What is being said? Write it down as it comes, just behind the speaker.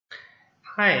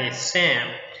Hi Sam.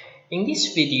 In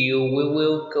this video, we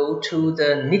will go to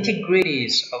the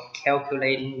nitty-gritties of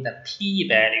calculating the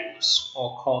p-values,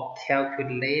 or called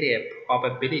calculated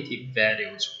probability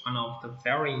values, one of the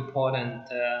very important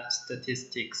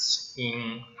statistics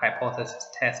in hypothesis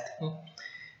testing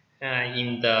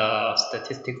in the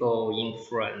statistical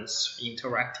inference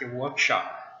interactive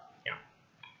workshop. Yeah.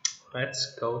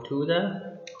 Let's go to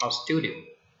our studio.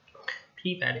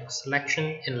 P-value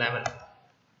selection 11.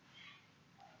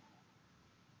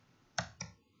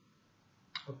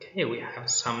 Okay, we have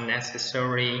some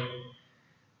necessary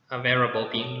variable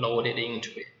being loaded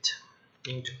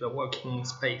into the working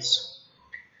space.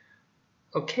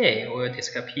 Okay, we'll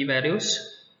discuss p-values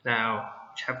now,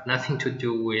 which have nothing to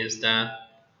do with the,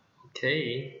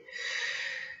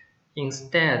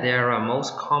 instead there are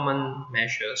most common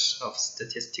measures of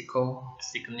statistical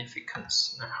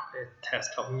significance. Now, the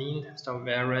test of mean, test of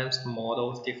variance, the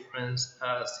model's difference,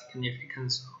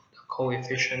 significance of the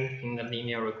coefficient in the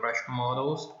linear regression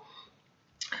models.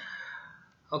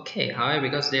 Okay, however,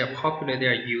 because they are popular, they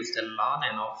are used a lot,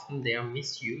 and often they are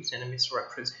misused and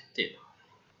misrepresented.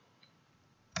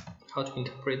 How to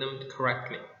interpret them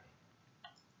correctly?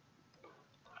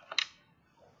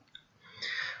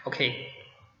 Okay,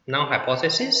 null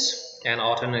hypothesis and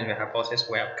alternative hypothesis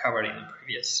we have covered in the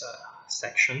previous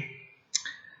section.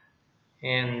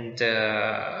 And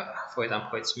for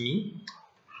example, it's mean.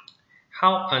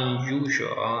 How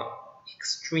unusual or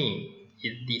extreme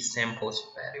is the sample's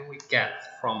value we get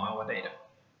from our data?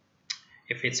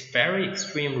 If it's very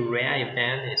extreme rare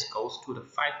event, it goes to the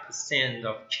 5%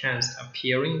 of chance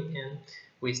appearing, and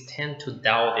we tend to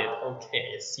doubt it. Okay,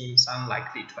 it seems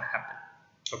unlikely to happen.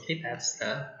 Okay, that's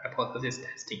the hypothesis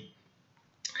testing.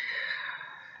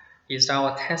 Is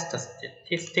our test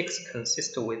statistics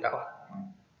consistent with our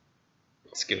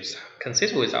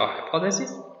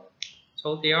hypothesis?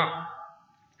 So they are.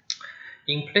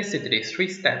 Implicitly, 3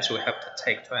 steps we have to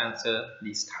take to answer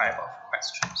these type of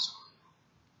questions.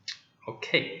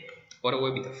 Okay, what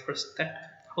will be the first step?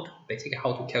 Basically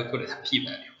how to calculate the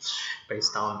p-value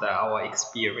based on our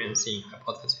experience in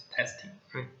hypothesis testing.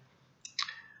 Right?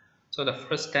 So the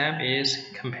first step is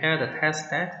compare the test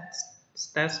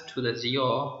stats to the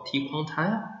zero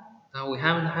t-quantile. Now we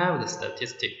haven't have the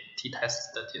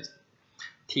t-test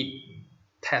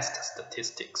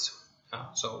statistics.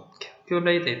 So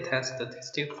calculate the test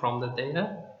statistic from the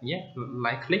data. Yeah,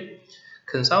 likely.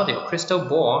 Consult your crystal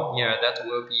ball. Yeah, that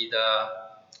will be the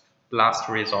last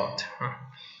result.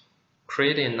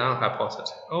 Create a null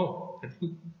hypothesis. Oh, I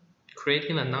think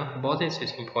creating a null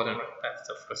hypothesis is important. Right? That's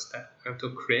the first step. We have to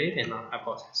create a null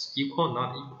hypothesis, equal,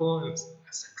 not equal,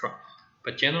 etc.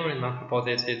 But generally, null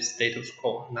hypothesis is status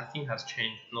quo. Nothing has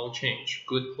changed. No change.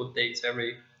 Good old days.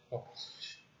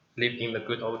 Live in the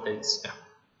good old days. Yeah.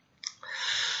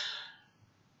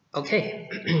 Okay,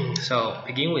 so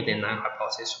begin with a null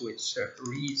hypothesis which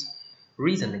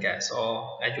reasoned guess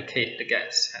or educated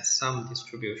guess has some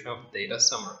distribution of data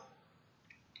summary.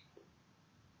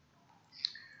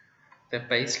 The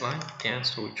baseline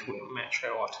guess which will match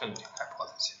our alternative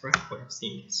hypothesis, right? We have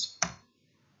seen this.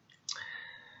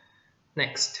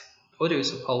 Next, what do you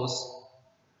suppose?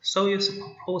 So you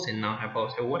propose a null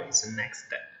hypothesis. What is the next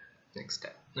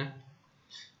step?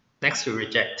 Next, we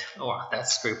reject. Oh,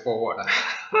 that's straightforward.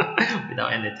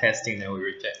 Without any testing, then we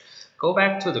reject. Go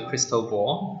back to the crystal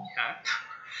ball. Yeah.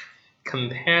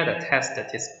 Compare the test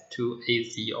statistics to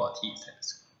AZ or T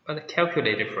test. But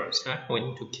calculate it first. Right? We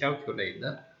need to calculate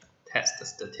the test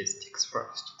statistics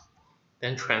first.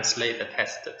 Then translate the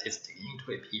test statistic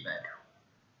into a p-value.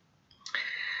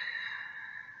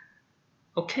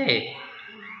 Okay.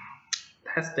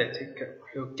 Test statistic.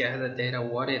 You get the data.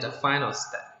 What is the final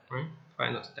step? Right?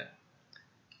 Final step.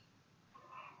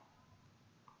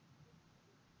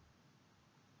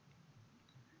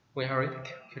 We already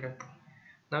calculated.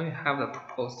 Now you have the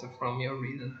proposed from your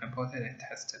reason hypothesis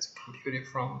tested computed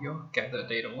from your gathered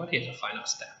data. What is the final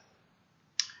step?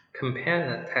 Compare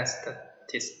the test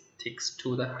statistics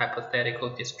to the hypothetical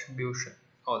distribution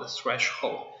or the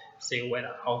threshold. See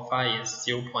whether how far is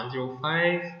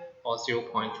 0.05 or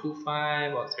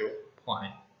 0.25 or 0.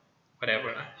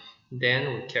 whatever.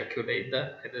 Then we calculate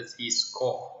the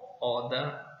z-score or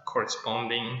the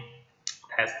corresponding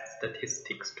test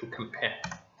statistics to compare.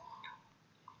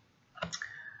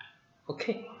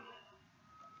 Okay.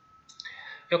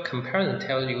 Your comparison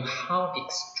tells you how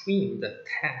extreme the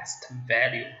test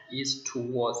value is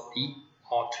towards the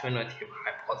alternative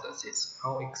hypothesis.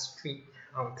 How extreme.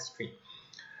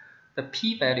 The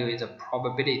p-value is a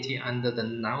probability under the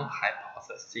null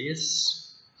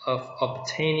hypothesis of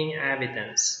obtaining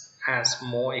evidence as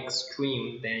more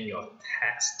extreme than your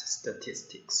test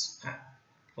statistics.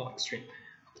 More extreme.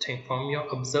 Obtained from your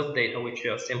observed data, which is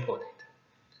your sample data,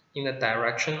 in the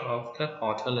direction of the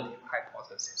alternative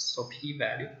hypothesis. So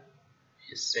p-value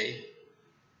is say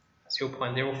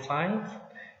 0.05.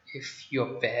 If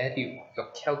your value, your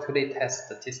calculated test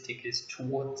statistic is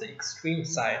towards the extreme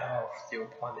side of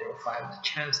 0.05, the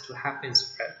chance to happen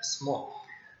is very small.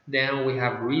 Then we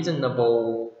have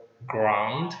reasonable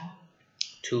ground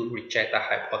to reject the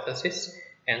hypothesis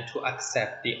and to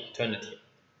accept the alternative,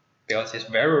 because it's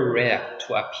very rare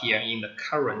to appear in the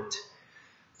current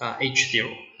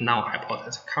H0 null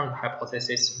hypothesis. Current hypothesis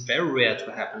is very rare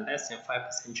to happen, less than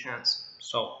 5% chance.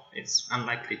 So it's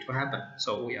unlikely to happen.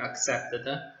 So we accept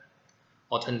the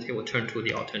alternative, will turn to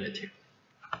the alternative.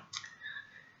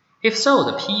 If so,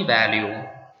 the p-value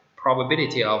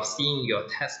probability of seeing your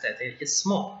test data is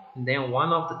small. Then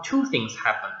one of the two things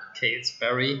happen. Okay, it's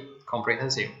very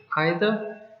comprehensive.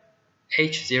 Either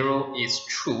H0 is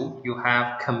true, you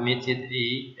have committed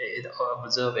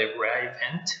observed a rare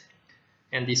event,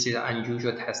 and this is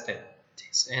unusual test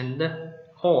statistics, and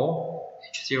or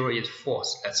H0 is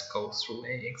false. Let's go through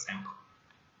an example.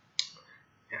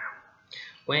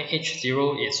 When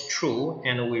H0 is true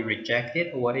and we reject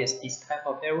it, what is this type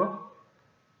of error?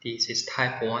 This is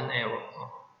type 1 error,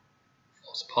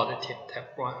 false positive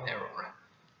type 1 error.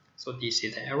 So this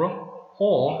is the error,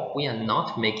 or we are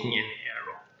not making any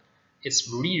error.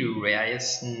 It's really rare,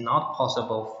 it's not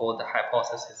possible for the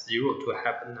hypothesis 0 to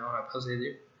happen, now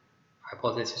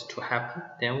hypothesis to happen,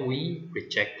 then we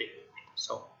reject it.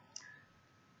 So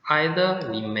either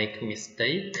we make a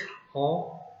mistake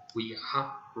or we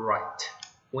are right.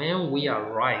 When we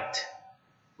are right,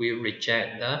 we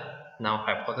reject the null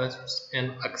hypothesis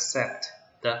and accept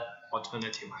the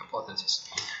alternative hypothesis.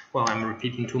 Well, I'm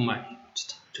repeating too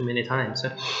many times.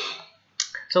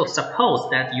 So suppose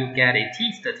that you get a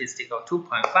t-statistic of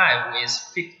 2.5 with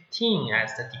 15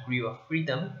 as the degree of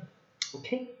freedom.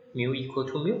 Okay, mu equal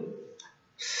to mu.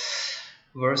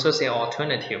 Versus an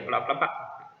alternative, blah, blah, blah.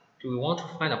 Do we want to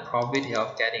find a probability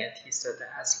of getting a t-stat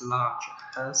as large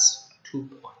as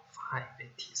 2.5? A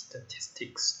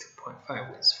t-statistics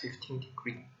 2.5 with 15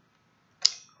 degrees.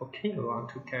 Okay, we want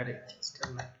to get a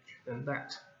t-stat larger than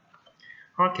that.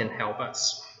 R can help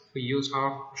us. We use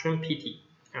our function pt,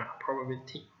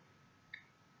 probability.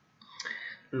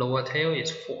 Lower tail is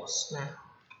false.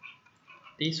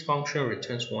 This function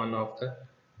returns one of the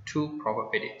two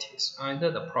probabilities.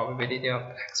 Either the probability of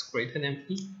x greater than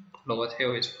p, lower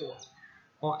tail is false,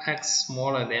 or x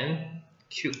smaller than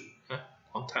q,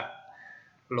 quantile.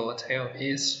 Lower tail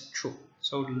is true.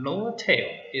 So lower tail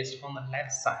is on the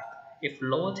left side. If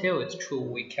lower tail is true,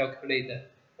 we calculate the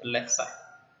left side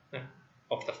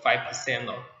of the 5%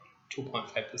 or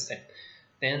 2.5%.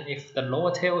 Then if the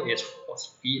lower tail is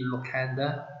false, we look at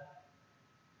the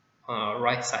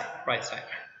right side.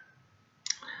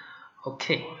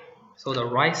 Okay, so the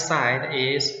right side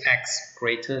is x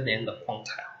greater than the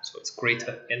quantile. So it's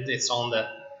greater, and it's on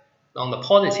the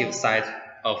positive side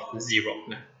of 0.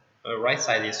 The right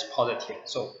side is positive,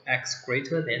 so x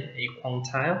greater than a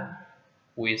quantile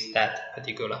with that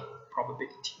particular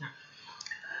probability.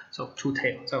 So two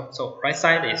tails. So right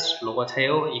side is lower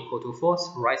tail equal to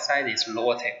false. Right side is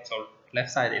lower tail. So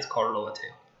left side is called lower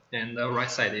tail, and the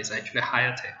right side is actually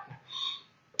higher tail,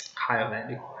 higher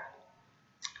value.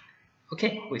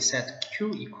 Okay, we set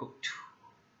q equal to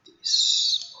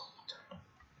this.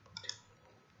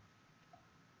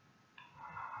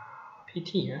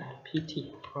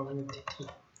 PT, probability t.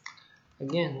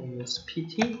 Again, we use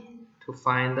PT to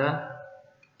find the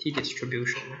t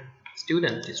distribution,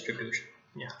 student distribution.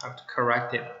 Yeah, I have to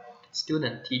correct it.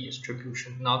 Student t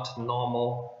distribution, not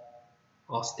normal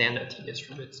or standard t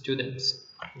distribution. Students.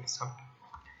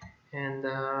 And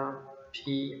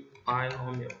p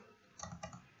binomial.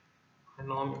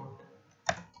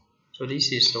 So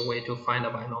this is the way to find a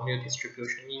binomial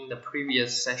distribution. In the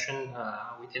previous session,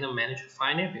 we didn't manage to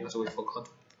find it because we forgot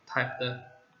to type the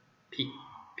p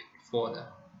for the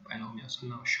binomial. So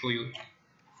now I'll show you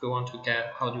if we want to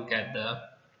get how to get the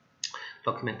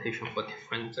documentation for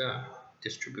different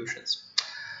distributions.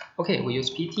 Okay, we use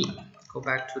PT. Go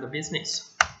back to the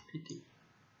business. PT.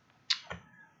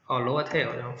 Our lower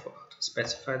tail. Don't forget to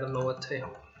specify the lower tail.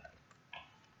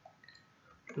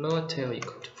 Lower tail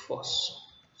equal to false.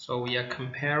 So we are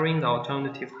comparing the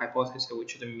alternative hypothesis,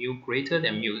 which is mu greater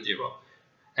than mu 0,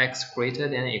 x greater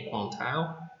than a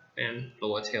quantile, and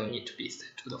lower tail need to be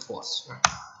set to the false.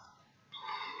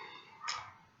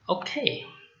 Okay,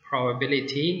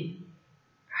 probability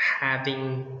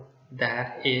having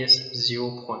that is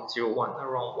 0.01,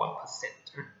 around 1%.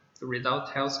 The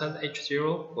result tells us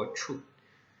H0 were true.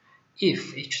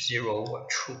 if H0 were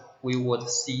true, we would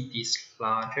see this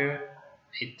larger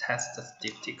a test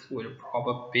statistic with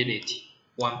probability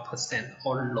 1%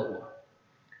 or lower.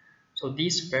 So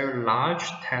this very large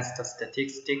test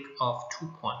statistic of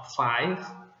 2.5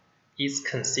 is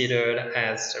considered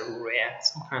as a rare,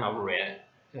 some kind of rare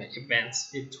event.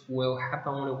 It will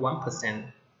happen only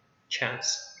 1%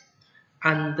 chance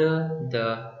under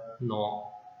the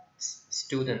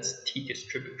student's t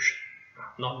distribution,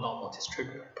 not normal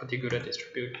distribution, particular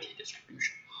distribution, t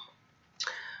distribution.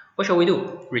 What shall we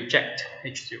do? Reject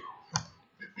H0.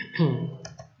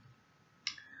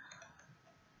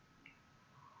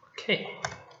 Okay,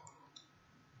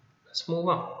 let's move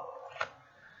on.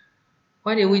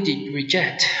 Why did we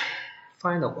reject?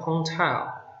 Find the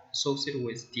quantile associated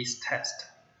with this test.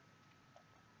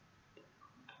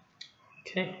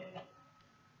 Okay,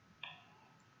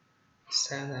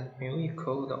 set that mu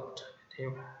equal dot.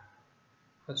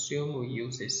 Assume we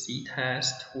use a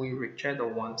c-test. We reject the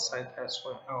one side test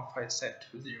when alpha is set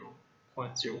to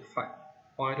 0.05.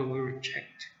 Why do we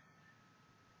reject?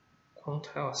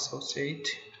 Quantile associate.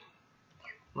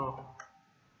 No.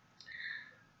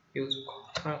 Use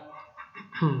quantile.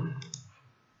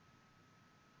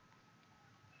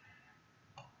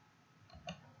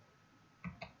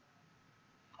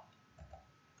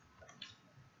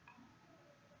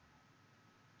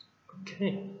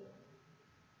 Okay.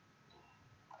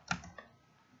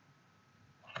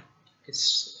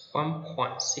 It's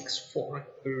 1.64.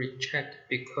 We reject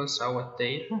because our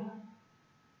data,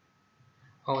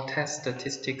 our test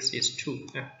statistics is 2.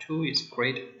 2 is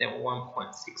greater than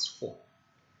 1.64.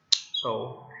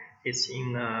 So it's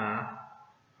in a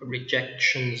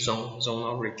rejection zone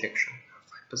of rejection,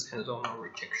 5% zone of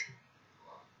rejection.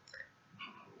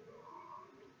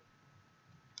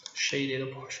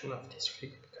 Shaded portion of this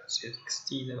figure because it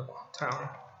exceeded the quantile.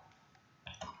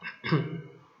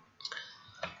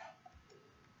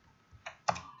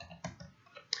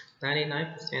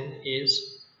 99%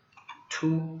 is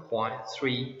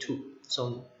 2.32.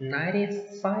 So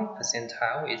 95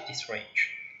 percentile is this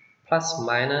range, plus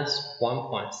minus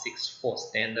 1.64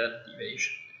 standard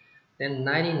deviation. Then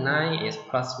 99 is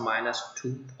plus minus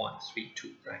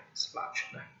 2.32, right? It's large,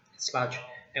 right? It's large.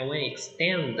 And when you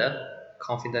extend the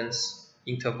confidence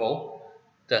interval,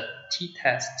 the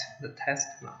t-test, the test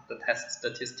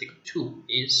statistic 2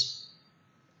 is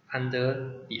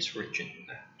under this region.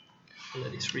 Under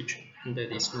this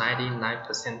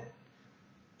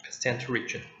 99%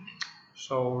 region.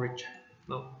 So reject,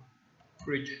 no,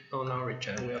 not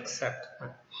reject, we accept.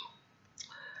 Right?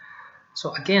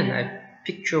 So again, I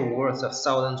picture words of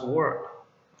thousands word.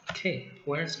 Okay,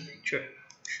 where's the picture? You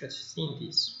should have seen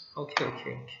this.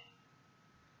 Okay.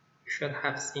 You should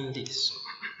have seen this.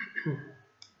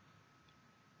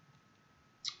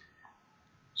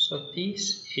 So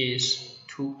this is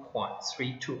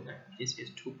 2.32. This is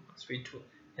 2.32,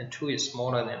 and 2 is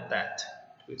smaller than that.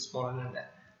 2 is smaller than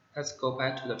that. Let's go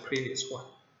back to the previous one.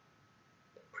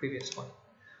 The previous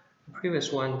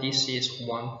one, this is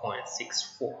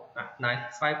 1.64,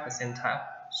 95 percentile.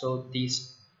 So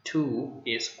this 2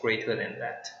 is greater than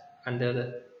that,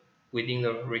 within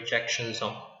the rejection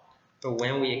zone. But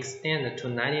when we extend it to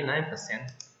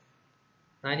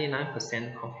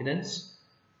 99% confidence,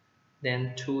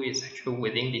 then 2 is actually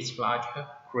within this larger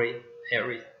gray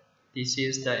area. This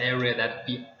is the area that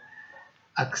we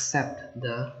accept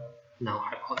the null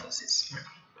hypothesis.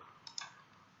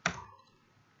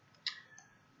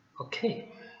 Okay.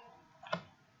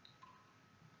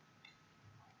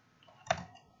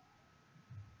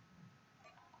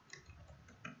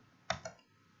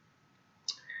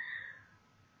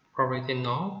 Probability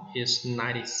null is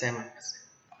 97%.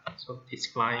 So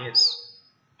this line is,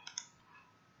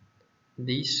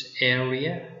 this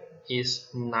area is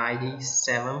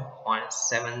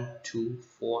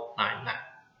 97.72499,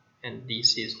 and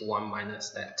this is 1 minus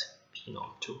that, p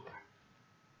norm 2.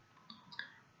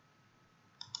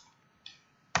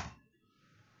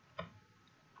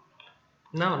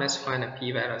 Now let's find a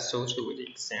p-value associated with the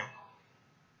example.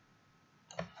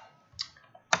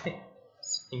 Okay,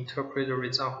 let's interpret the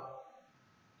result.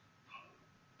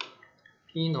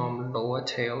 P norm lower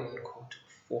tail equal to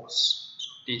false. So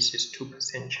this is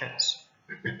 2% chance.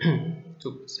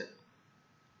 2%.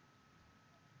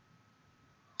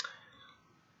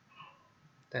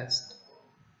 That's the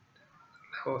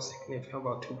level significant,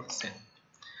 about 2%.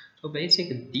 So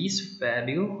basically this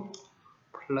value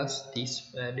plus this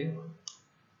value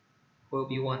will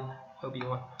be 1.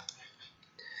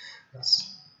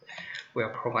 Yes. We are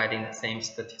providing the same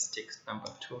statistics, number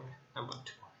 2.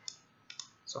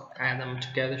 So add them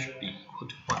together should be equal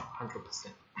to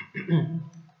 100%.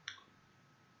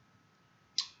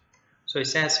 So it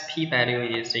says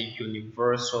p-value is a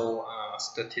universal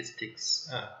statistics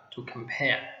to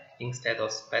compare instead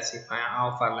of specifying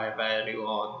alpha value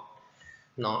or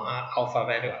non-alpha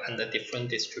value under different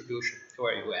distribution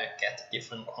where you will get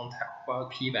different quantile. While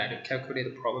p-value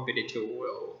calculated probability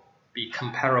will be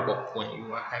comparable when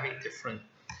you are having different,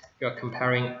 you are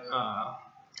comparing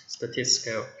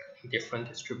statistical in different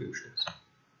distributions.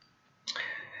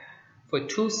 For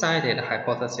two-sided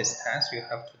hypothesis test, you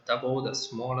have to double the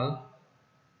smaller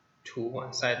to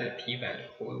one-sided p-value.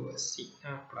 We will see.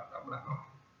 Blah blah blah.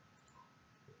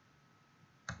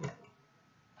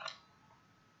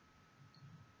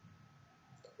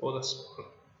 Double the smaller.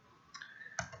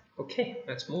 Okay,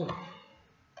 let's move on.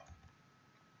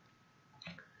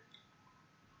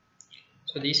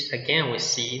 So this again, we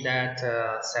see that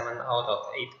 7 out of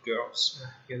 8 girls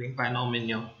using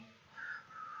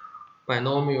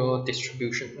binomial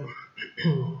distribution.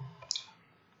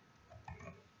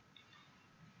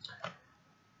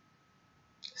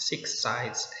 6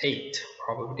 sides 8,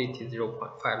 probability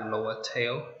 0.5, lower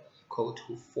tail equal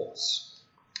to false.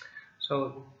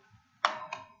 So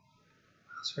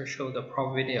let's show the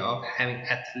probability of having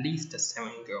at least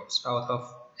 7 girls out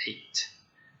of 8.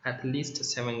 At least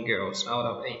 7 girls out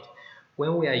of 8.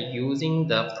 When we are using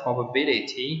the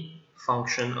probability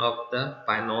function of the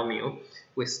binomial,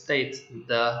 we state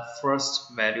the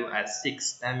first value as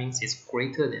 6. That means it's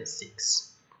greater than 6.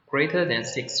 Greater than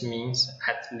 6 means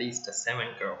at least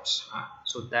 7 girls.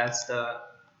 So that's the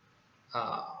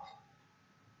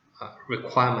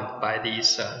requirement by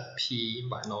this p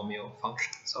binomial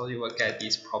function. So you will get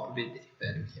this probability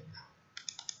value here.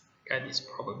 Get this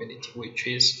probability, which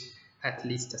is at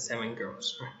least 7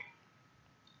 girls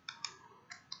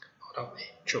out of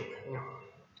 8 children.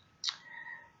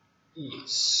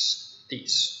 Is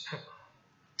this.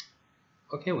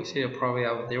 Okay, we see the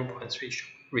probability of 0.3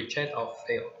 reject or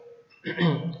fail.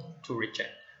 To reject,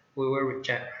 we will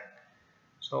reject.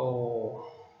 So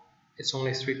it's only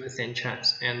 3%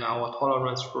 chance, and our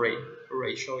tolerance rate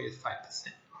ratio is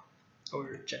 5%. So we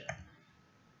reject.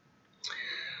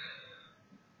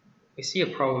 We see a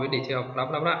probability of blah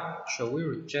blah blah. Shall we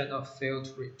reject or fail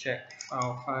to reject? If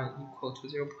alpha equal to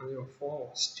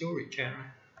 0.04, still reject.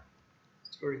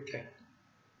 Still reject.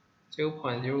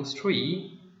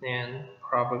 0.03, then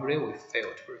probably we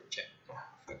fail to reject.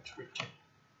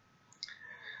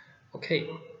 Okay,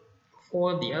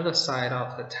 for the other side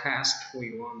of the test,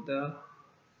 we want the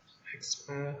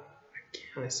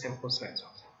sample size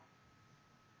of them.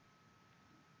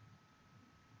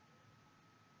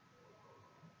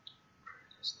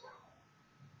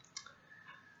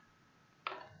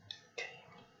 Okay.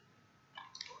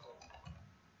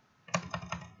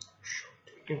 Show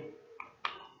to you.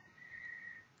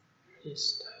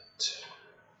 Is that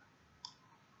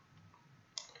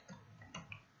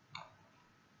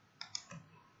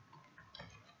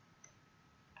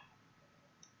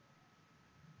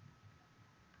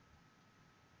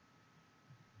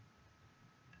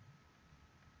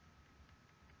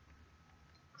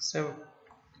so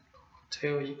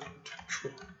tail equal to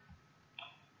true.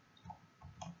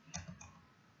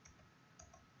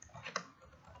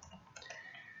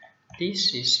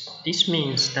 This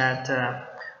means that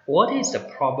what is the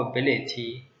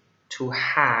probability to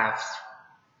have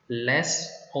less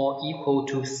or equal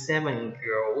to 7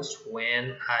 girls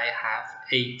when I have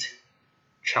 8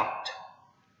 child?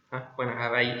 When I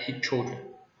have 8 children.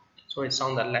 So it's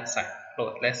on the left side,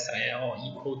 or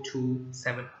equal to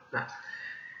 7.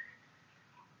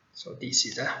 So this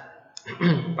is a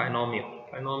binomial.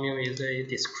 Binomial is a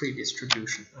discrete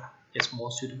distribution. It's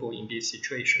more suitable in this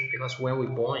situation because when we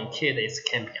born a kid, it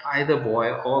can be either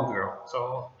boy or girl.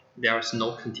 So there is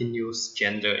no continuous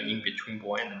gender in between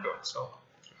boy and girl. So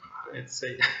it's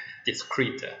a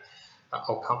discrete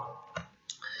outcome.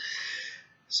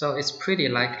 So it's pretty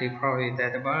likely probably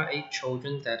that about 8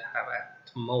 children that have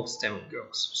at most 7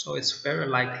 girls. So it's very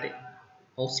likely,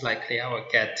 most likely I will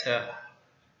get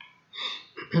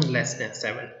less than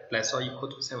 7, less or equal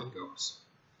to 7 girls.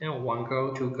 1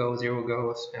 girl, 2 girls, 0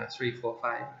 girls, 3, 4,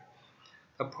 5.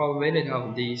 The probability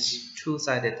of this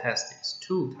two-sided test is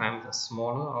 2 times the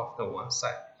smaller of the one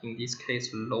side. In this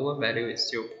case, lower value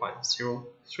is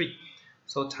 0.03.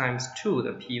 So times 2,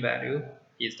 the p-value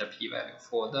is the p-value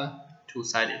for the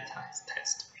two-sided test.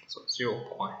 So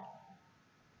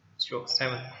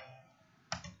 0.07.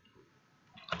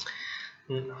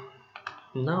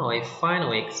 Now a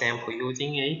final example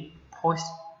using a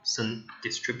Poisson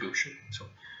distribution. So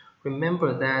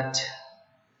remember that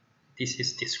this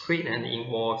is discrete and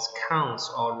involves counts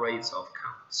or rates of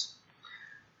counts.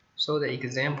 So the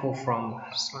example from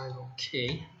slide,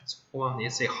 okay, so one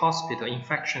is a hospital,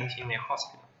 infections in a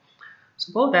hospital.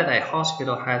 Suppose that a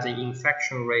hospital has an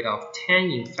infection rate of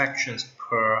 10 infections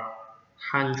per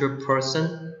 100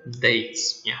 person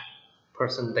days. Yeah,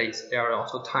 person days. There are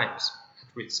also times at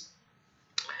risk.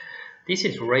 This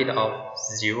is rate of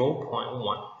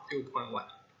 0.1.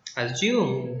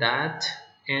 Assume that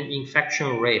an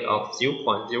infection rate of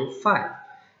 0.05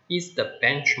 is the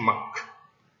benchmark.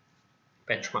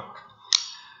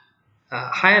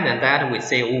 Higher than that, we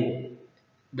say, oh,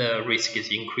 the risk is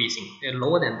increasing.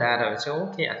 Lower than that, I say,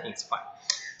 okay, I think it's fine.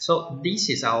 So this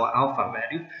is our alpha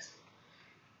value,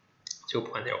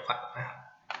 0.05.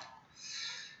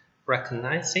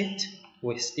 Recognize it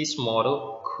with this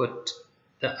model. Could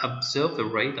the observed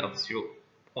rate of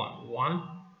 0.1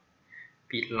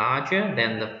 be larger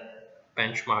than the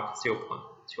benchmark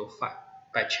 0.05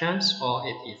 by chance, or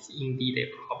it is indeed a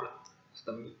problem at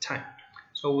the meantime?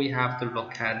 So we have to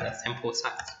look at the sample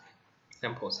size.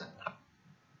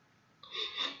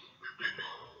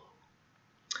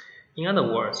 In other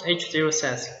words, H0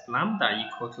 says lambda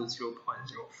equal to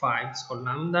 0.05, so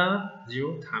lambda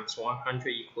 0 times 100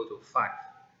 equal to 5.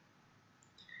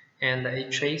 And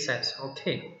HA says,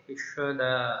 okay, we should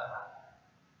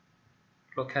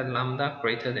look at lambda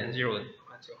greater than 0.05.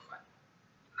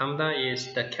 Lambda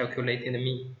is the calculated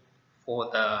mean for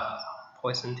the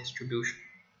Poisson distribution.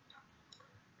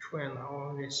 True and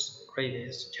all this rate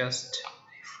is just,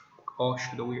 or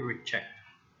should we reject?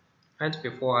 As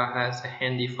before, I have a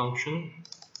handy function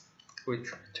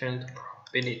which returns the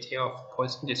probability of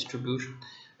Poisson distribution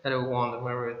that we want the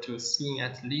variable to see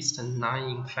at least 9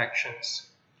 infections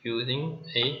using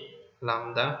a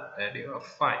lambda value of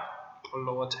 5 or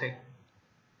lower tail.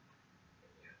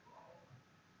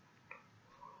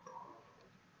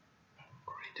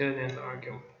 Greater than the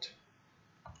argument.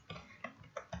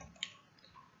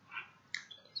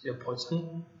 The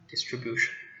Poisson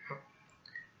distribution.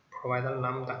 Provide a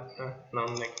lambda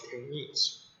non-negative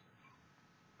means.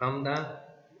 Lambda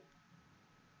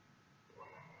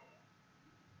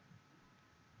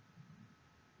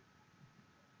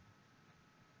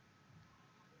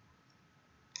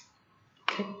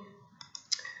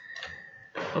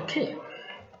okay,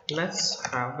 let's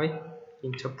have an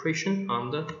interpretation on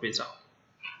the result.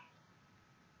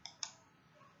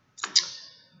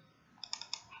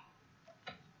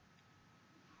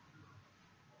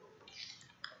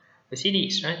 We see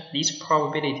this, right? This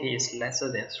probability is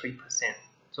lesser than 3%.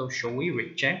 So should we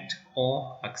reject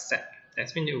or accept?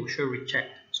 That means we should reject.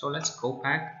 So let's go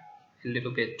back a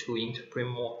little bit to interpret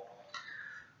more.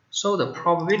 So the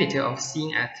probability of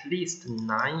seeing at least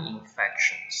 9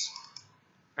 infections.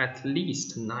 At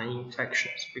least 9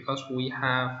 infections, because we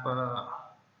have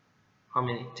how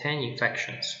many? 10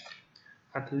 infections.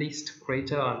 At least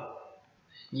greater or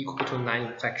equal to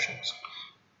 9 infections.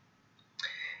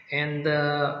 And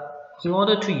in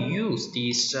order to use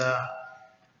this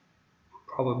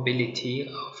probability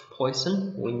of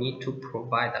Poisson, we need to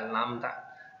provide a lambda.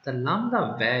 The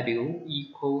lambda value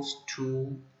equals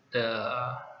to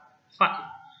the 5.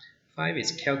 5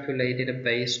 is calculated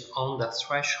based on the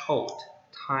threshold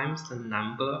times the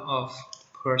number of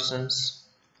persons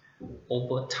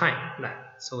over time.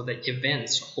 So the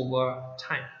events over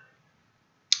time.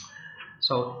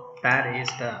 So that is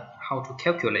the how to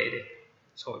calculate it.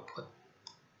 So we put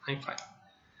 95.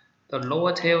 The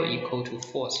lower tail equal to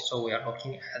 4, so we are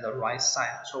looking at the right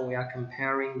side. So we are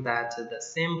comparing that the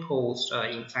sample's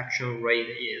infection rate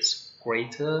is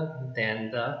greater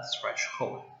than the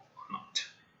threshold or not.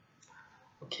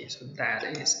 Okay, so that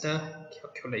is the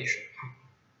calculation.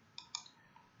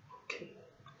 Okay.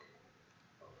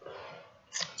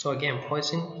 So again,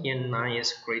 Poisson here 9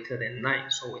 is greater than 9,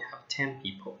 so we have 10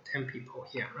 people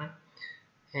here, right?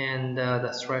 And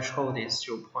the threshold is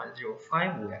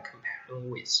 0.05 we are comparing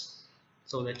with.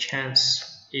 So the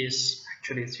chance is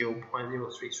actually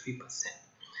 0.033%.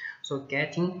 So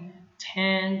getting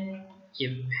 10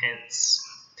 events,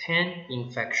 10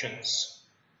 infections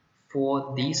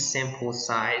for this sample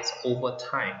size over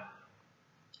time,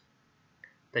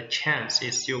 the chance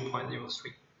is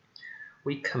 0.03.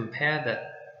 We compare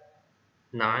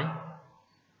the 9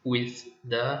 with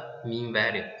the mean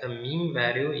value. The mean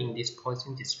value in this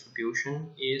Poisson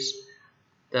distribution is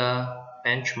the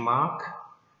benchmark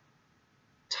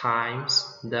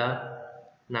times the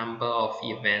number of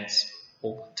events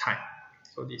over time.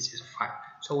 So this is 5.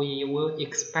 So we will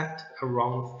expect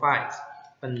around 5,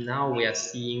 but now we are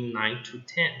seeing 9 to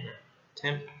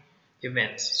 10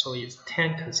 events. So is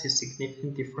 10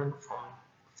 significantly different from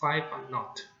 5 or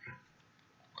not?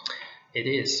 It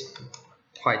is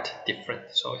quite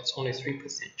different, so it's only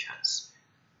 3% chance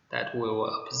that we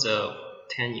will observe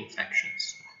 10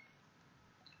 infections.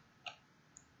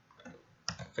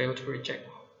 Fail to reject.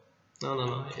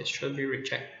 No, it should be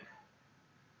reject.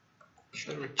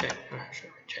 Should reject.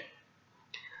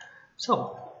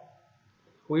 So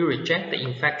we reject the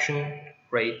infection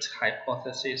rate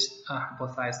hypothesis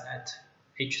hypothesized at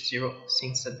H0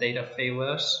 since the data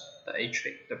favors the H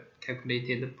rate, the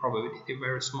calculated probability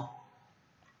very small.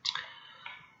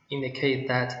 Indicate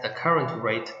that the current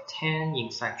rate 10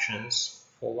 infections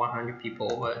for 100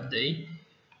 people over a day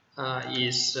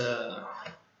is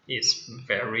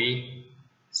very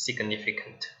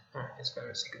significant. It's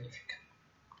very significant.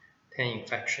 10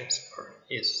 infections per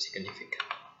is significant.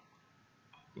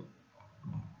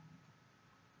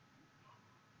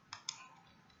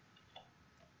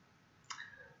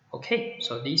 Okay,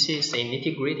 so this is a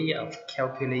nitty-gritty of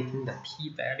calculating the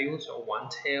p-values of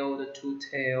one-tailed,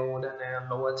 two-tailed, and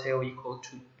lower tail equal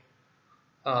to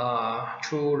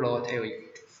true, lower tail equal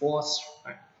to false.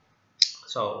 Right?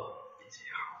 So this is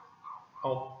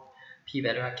how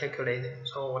p-value are calculated.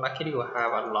 So luckily we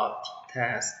have a lot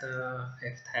t-test,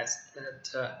 f-test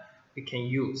that we can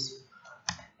use.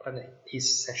 But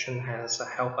this session has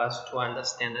helped us to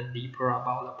understand deeper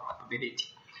about the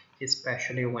probability,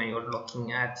 especially when you're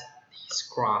looking at this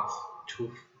graph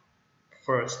to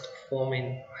first form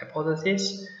a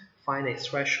hypothesis, find a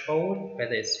threshold,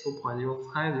 whether it's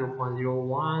 0.05,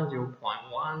 0.01,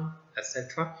 0.1,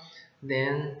 etc.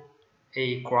 Then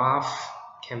a graph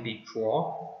can be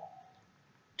drawn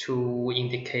to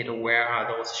indicate where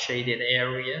are those shaded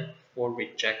areas for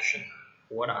rejection.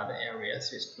 What are the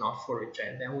areas is not for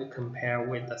rejection? Then we compare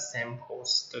with the sample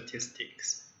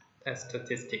statistics. That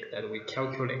statistic that we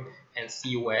calculate and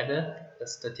see whether the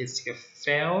statistic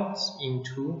falls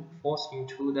into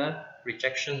the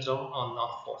rejection zone or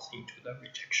not falls into the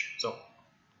rejection zone.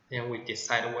 Then we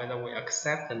decide whether we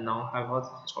accept the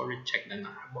non-hypothesis or reject the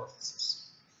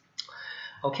non-hypothesis.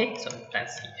 Okay, so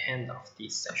that's the end of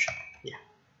this session. Yeah,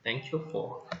 thank you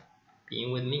for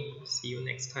being with me. See you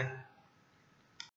next time.